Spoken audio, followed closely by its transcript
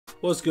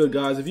What's good,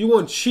 guys? If you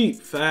want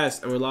cheap,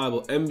 fast, and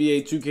reliable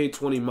NBA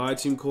 2K20 My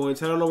Team coins,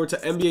 head on over to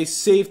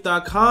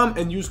NBASafe.com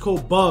and use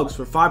code Bugz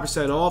for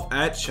 5% off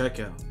at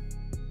checkout.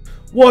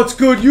 What's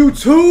good,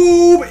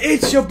 YouTube?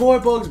 It's your boy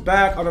Bugz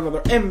back on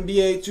another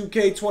NBA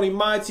 2K20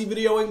 My Team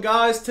video. And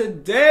guys,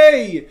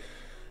 today,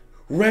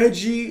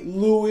 Reggie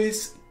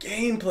Lewis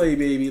gameplay,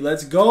 baby.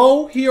 Let's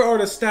go. Here are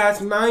the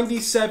stats.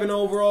 97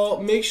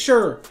 overall. Make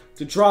sure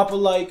to drop a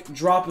like,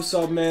 drop a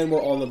sub, man.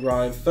 We're on the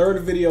grind. Third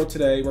video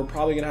today. We're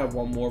probably going to have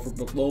one more for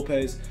Brook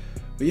Lopez.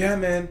 But yeah,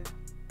 man.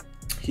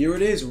 Here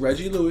it is.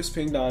 Reggie Lewis,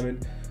 Pink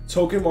Diamond.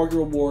 Token market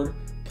reward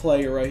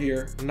player right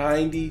here.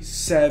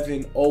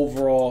 97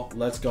 overall.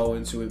 Let's go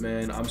into it,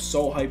 man. I'm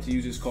so hyped to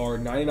use this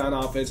card. 99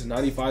 offense and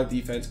 95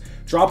 defense.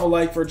 Drop a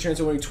like for a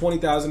chance of winning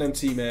 20,000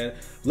 MT, man.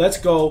 Let's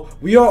go.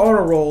 We are on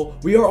a roll.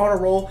 We are on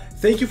a roll.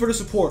 Thank you for the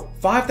support.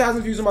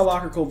 5,000 views in my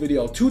locker code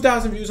video.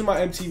 2,000 views in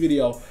my MT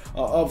video.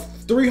 Of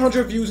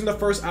 300 views in the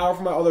first hour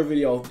for my other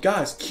video.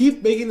 Guys,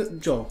 keep making the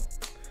Joe.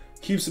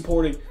 Keep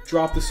supporting.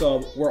 Drop the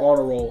sub. We're on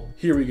a roll.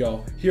 Here we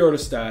go. Here are the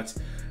stats.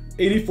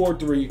 84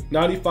 3,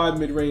 95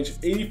 mid-range,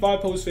 85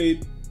 post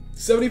fade,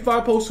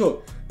 75 post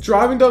hook,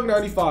 driving dunk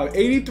 95,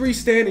 83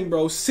 standing,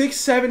 bro,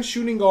 6'7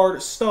 shooting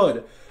guard,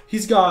 stud.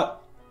 He's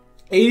got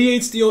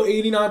 88 steal,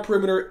 89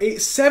 perimeter,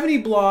 70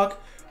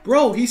 block.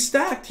 Bro, he's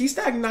stacked. He's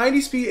stacked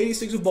 90 speed,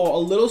 86 with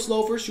ball. A little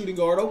slow for a shooting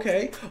guard,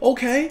 okay.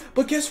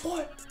 But guess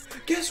what?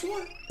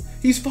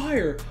 He's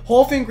fire.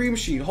 Hall of Fame green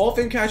machine, Hall of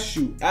Fame catch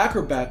shoot,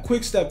 acrobat,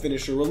 quick step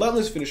finisher,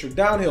 relentless finisher,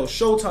 downhill,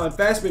 showtime,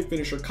 fast break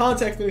finisher,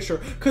 contact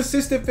finisher,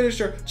 consistent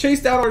finisher,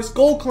 chase down artist,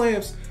 gold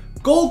clamps,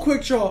 gold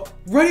quick draw,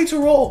 ready to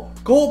roll,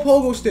 gold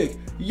pogo stick.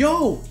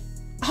 Yo,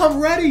 I'm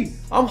ready.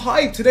 I'm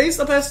hyped. Today's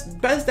the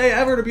best day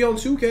ever to be on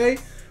 2K.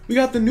 We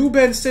got the new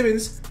Ben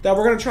Simmons that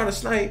we're gonna try to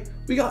snipe.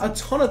 We got a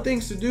ton of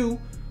things to do.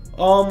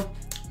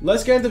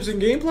 Let's get into some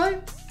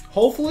gameplay.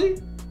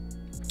 Hopefully,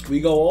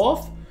 we go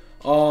off.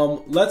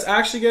 Let's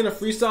actually get in a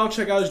freestyle,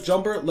 check out his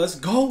jumper. Let's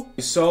go.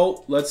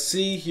 So, let's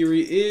see. Here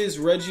he is,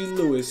 Reggie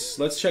Lewis.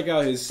 Let's check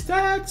out his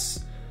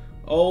stats.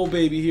 Oh,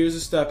 baby, here's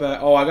a step back.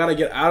 Oh, I gotta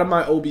get out of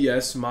my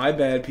OBS. My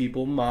bad,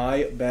 people.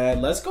 My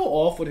bad. Let's go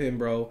off with him,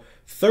 bro.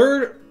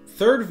 Third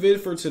vid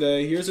for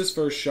today. Here's his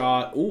first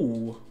shot.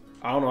 Ooh,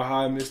 I don't know how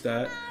I missed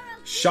that.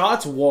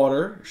 Shots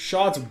water.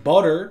 Shots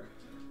butter.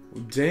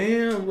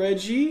 Damn,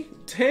 Reggie.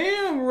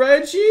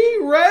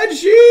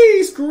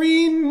 Reggie's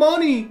green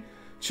money.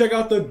 Check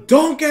out the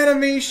dunk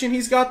animation.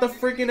 He's got the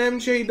freaking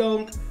MJ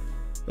dunk.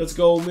 Let's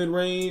go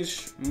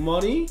mid-range.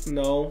 Money?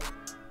 No.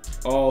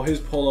 Oh, his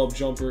pull-up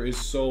jumper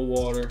is so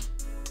water.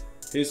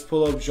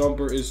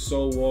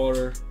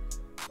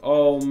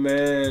 Oh,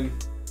 man.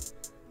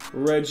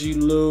 Reggie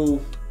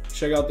Lou.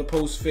 Check out the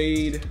post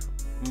fade.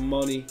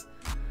 Money.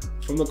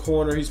 From the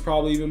corner, he's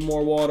probably even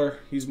more water.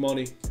 He's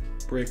money.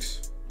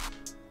 Bricks.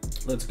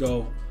 Let's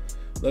go.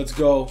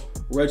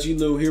 Reggie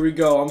Lou, here we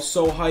go. I'm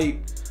so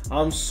hyped.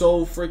 I'm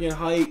so freaking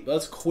hyped.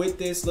 Let's quit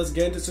this. Let's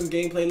get into some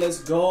gameplay. Let's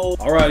go.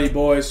 Alrighty,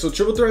 boys. So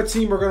triple threat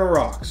team, we're gonna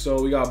rock. So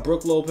we got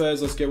Brook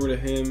Lopez. Let's get rid of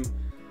him.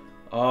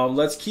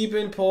 Let's keep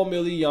in Paul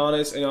Millie,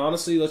 Giannis, and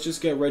honestly, let's just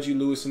get Reggie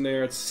Lewis in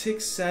there at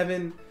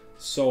 6'7".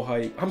 So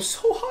hyped. I'm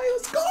so high.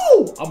 Let's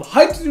go. I'm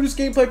hyped to do this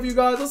gameplay for you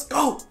guys. Let's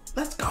go.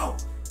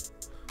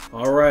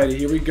 Alrighty,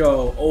 here we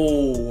go.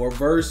 Oh,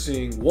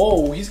 reversing.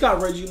 Whoa, he's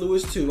got Reggie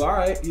Lewis too.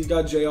 Alright, he's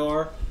got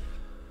JR.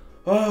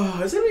 Oh,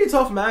 it's gonna be a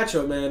tough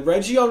matchup, man.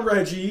 Reggie on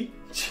Reggie.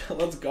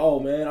 Let's go,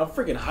 man. I'm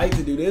freaking hyped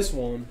to do this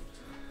one.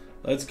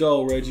 Let's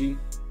go, Reggie.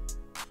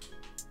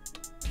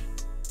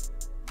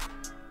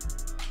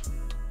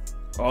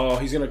 Oh,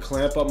 he's gonna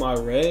clamp up my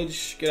Reg.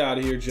 Get out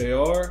of here,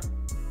 JR.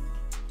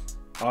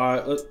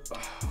 Alright,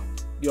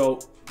 yo,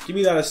 give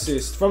me that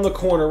assist. From the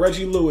corner,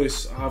 Reggie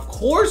Lewis. Of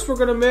course we're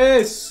gonna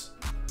miss.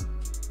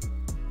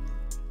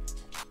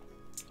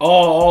 Oh,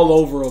 all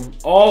over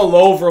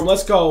him.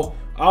 Let's go.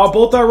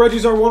 Both our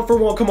Reggies are 1 for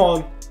 1. Come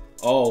on.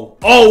 Oh,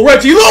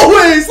 Reggie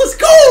Lewis. Let's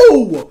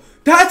go.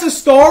 That's a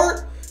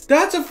start.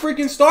 That's a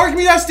freaking start. Give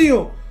me that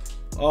steal.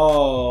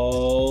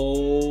 Oh,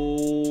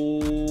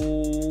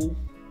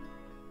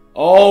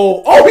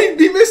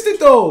 he missed it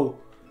though.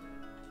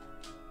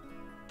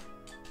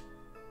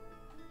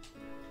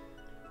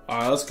 All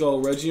right, let's go.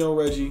 Reggie on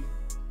Reggie.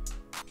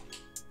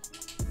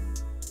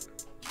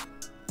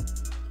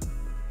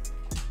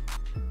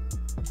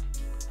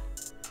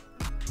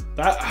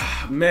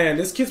 Man,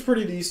 this kid's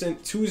pretty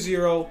decent.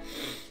 2-0.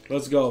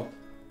 Let's go.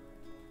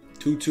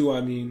 2-2,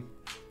 I mean.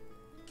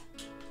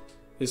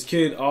 This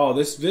kid,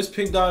 this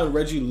Pink Diamond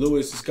Reggie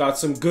Lewis has got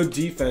some good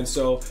defense,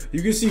 so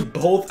you can see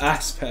both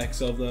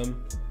aspects of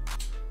them.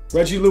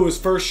 Reggie Lewis,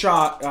 first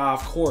shot.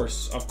 Of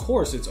course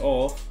it's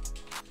off.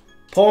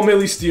 Paul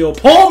Millie steal.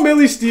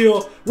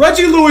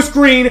 Reggie Lewis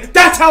green.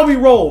 That's how we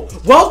roll.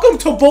 Welcome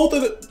to both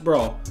of the...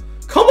 Bro,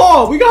 come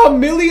on. We got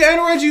Millie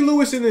and Reggie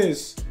Lewis in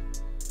this.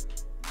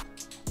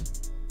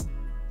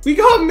 We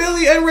got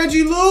Millie and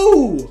Reggie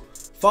Lou.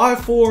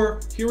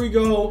 5-4. Here we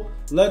go.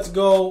 Let's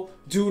go.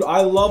 Dude, I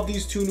love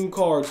these two new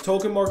cards.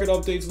 Token market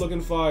updates looking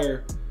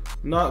fire.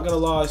 Not gonna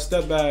lie,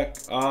 step back.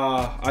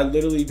 I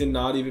literally did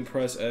not even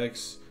press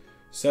X.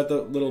 Set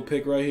the little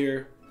pick right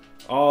here.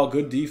 Oh,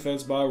 good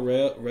defense by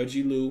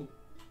Reggie Lou.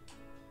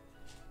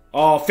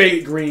 Oh,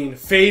 fade green.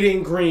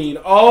 Fading green.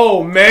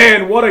 Oh,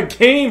 man. What a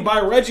game by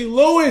Reggie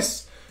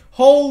Lewis.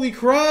 Holy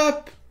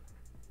crap.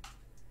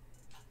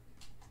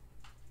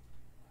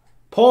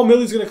 Paul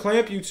Millie's going to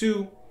clamp you,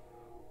 too.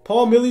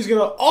 Paul Millie's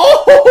going to...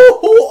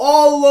 Oh,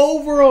 all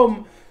over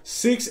him.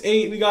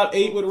 6-8. We got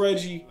 8 with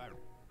Reggie.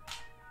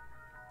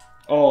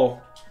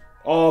 Oh.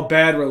 Oh,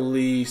 bad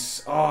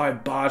release. Oh, I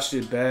botched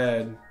it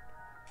bad.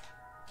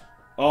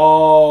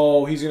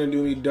 Oh, he's going to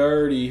do me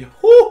dirty.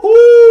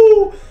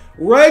 Woohoo!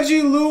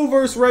 Reggie Lou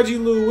versus Reggie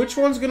Lou. Which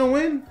one's going to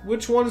win?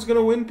 Which one's going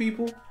to win,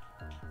 people?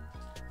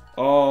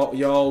 Oh,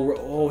 yo.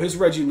 Oh, his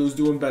Reggie Lou's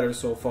doing better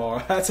so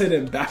far. That's an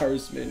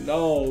embarrassment.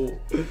 No.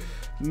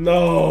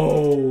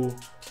 No.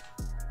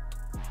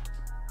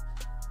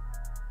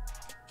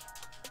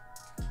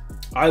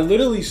 I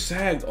literally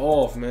sagged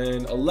off,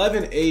 man.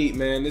 11-8,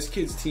 man. This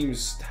kid's team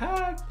is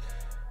stacked.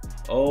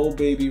 Oh,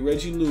 baby.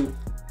 Reggie Lou.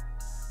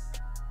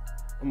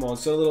 Come on.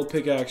 Set a little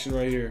pick action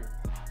right here.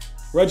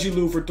 Reggie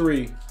Lou for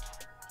 3.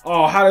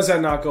 Oh, how does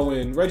that not go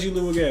in? Reggie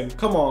Lou again.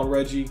 Come on,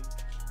 Reggie.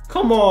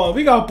 Come on.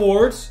 We got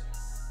boards.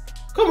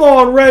 Come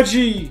on,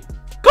 Reggie.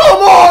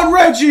 Come on,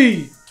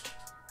 Reggie.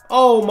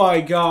 Oh, my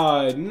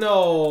God.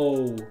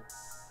 No.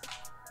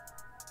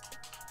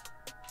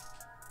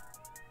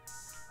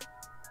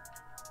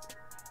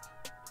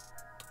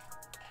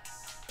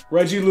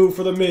 Reggie Lou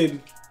for the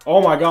mid.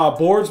 Oh, my God.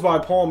 Boards by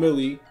Paul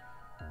Millie.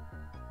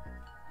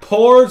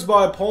 Boards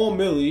by Paul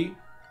Millie.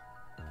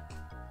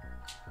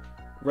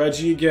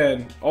 Reggie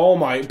again. Oh,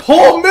 my.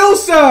 Paul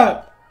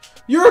Millsap!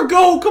 You're a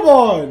GOAT. Come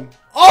on.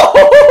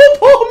 Oh,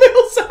 Paul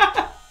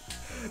Millsap!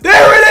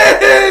 There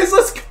it is!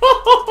 Let's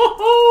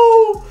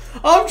go!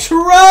 I'm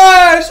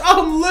trash!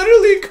 I'm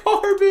literally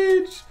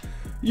garbage!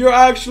 You're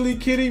actually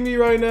kidding me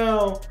right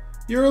now.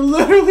 You're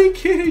literally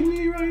kidding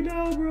me right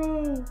now,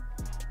 bro.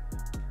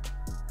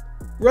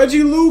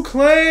 Reggie Lou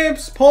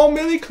clamps. Paul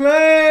Millie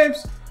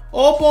clamps.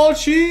 Opal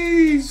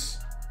cheese.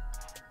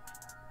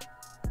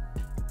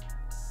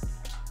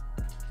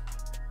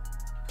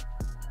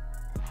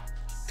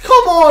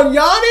 Come on,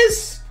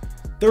 Giannis.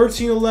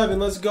 13-11.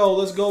 Let's go.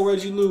 Let's go,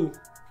 Reggie Lou.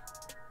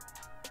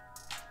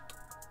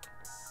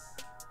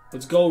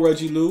 Let's go,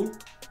 Reggie Lou.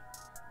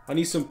 I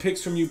need some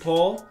picks from you,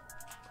 Paul.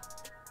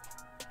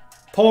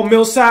 Paul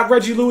Millsap,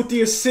 Reggie Lou with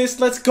the assist.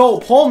 Let's go.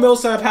 Paul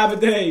Millsap have a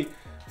day.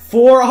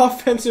 4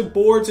 offensive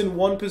boards in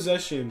 1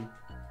 possession.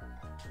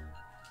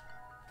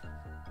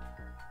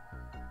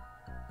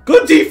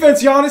 Good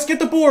defense, Giannis. Get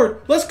the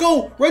board. Let's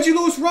go. Reggie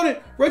Lewis, run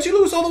it. Reggie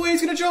Lewis all the way.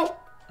 He's going to jump.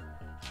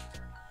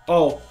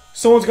 Oh,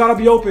 someone's got to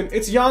be open.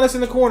 It's Giannis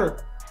in the corner.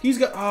 He's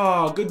got...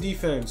 Ah, good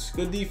defense.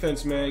 Good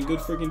defense, man. Good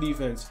freaking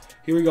defense.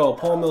 Here we go.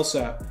 Paul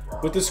Millsap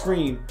with the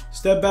screen.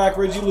 Step back,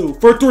 Reggie Lou.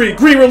 For 3.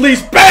 Green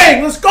release.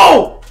 Bang. Let's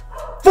go.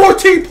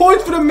 14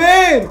 points for the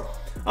man.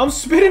 I'm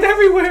spinning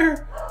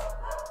everywhere.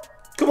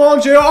 Come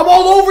on, JR. I'm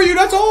all over you.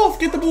 That's off.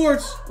 Get the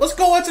boards. Let's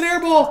go. That's an air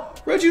ball.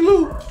 Reggie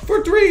Lou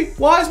for 3.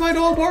 Why is my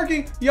dog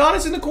barking?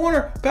 Giannis in the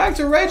corner. Back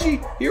to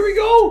Reggie. Here we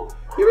go.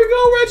 Here we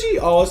go, Reggie.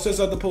 Oh, it's just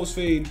at the post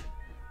fade.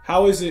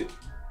 How is it?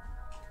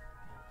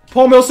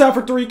 Paul Millsap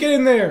for 3. Get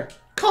in there.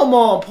 Come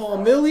on, Paul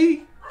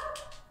Millie.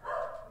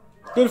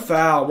 Good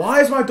foul.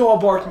 Why is my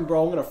dog barking,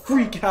 bro? I'm going to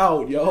freak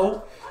out,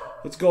 yo.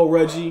 Let's go,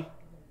 Reggie.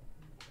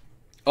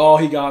 Oh,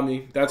 he got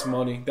me. That's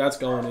money. That's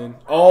going in.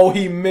 Oh,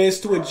 he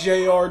missed with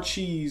JR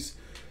cheese.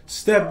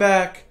 Step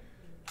back.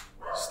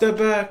 Step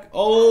back.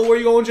 Oh, where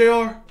you going,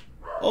 JR?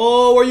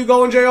 Oh, where you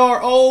going, JR?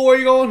 Oh, where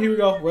you going? Here we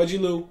go. Reggie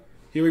Lou.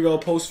 Here we go.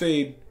 Post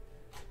fade.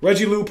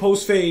 Reggie Lou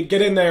post fade.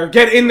 Get in there.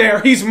 Get in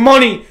there. He's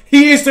money.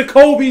 He is the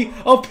Kobe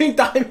of Pink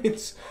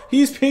Diamonds.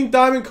 He's Pink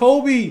Diamond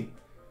Kobe.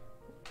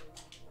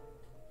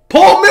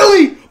 Paul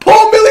Millie.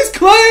 Paul Millie's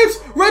clamps.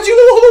 Reggie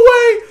Lou all the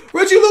way.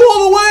 Reggie Lou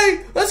all the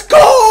way. Let's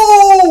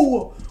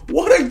go.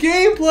 What a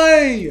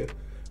gameplay.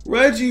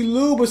 Reggie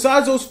Lou,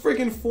 besides those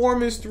freaking 4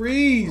 missed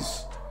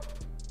 3s.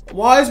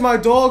 Why is my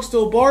dog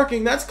still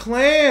barking? That's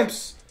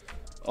clamps.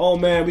 Oh,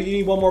 man, we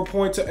need 1 more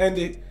point to end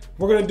it.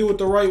 We're going to do it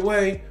the right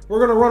way. We're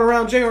going to run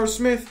around J.R.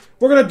 Smith.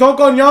 We're going to dunk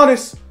on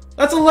Giannis.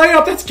 That's a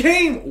layup. That's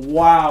game.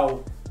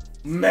 Wow.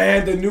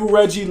 Man, the new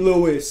Reggie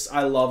Lewis.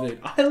 I love it.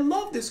 I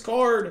love this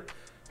card.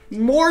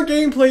 More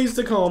gameplays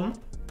to come.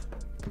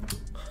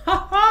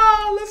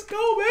 Ha-ha. Let's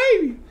go,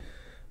 baby.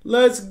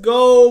 Let's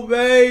go,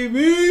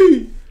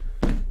 baby.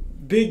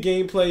 Big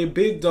gameplay,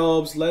 big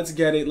dubs. Let's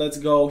get it. Let's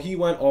go. He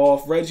went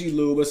off. Reggie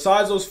Lou.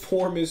 Besides those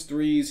 4 missed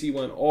 3s, he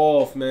went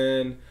off,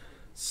 man.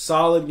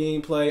 Solid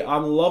gameplay.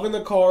 I'm loving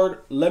the card.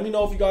 Let me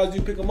know if you guys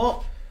do pick him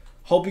up.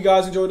 Hope you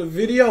guys enjoyed the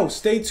video.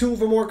 Stay tuned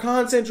for more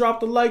content. Drop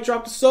the like,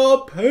 drop the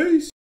sub.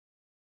 Peace.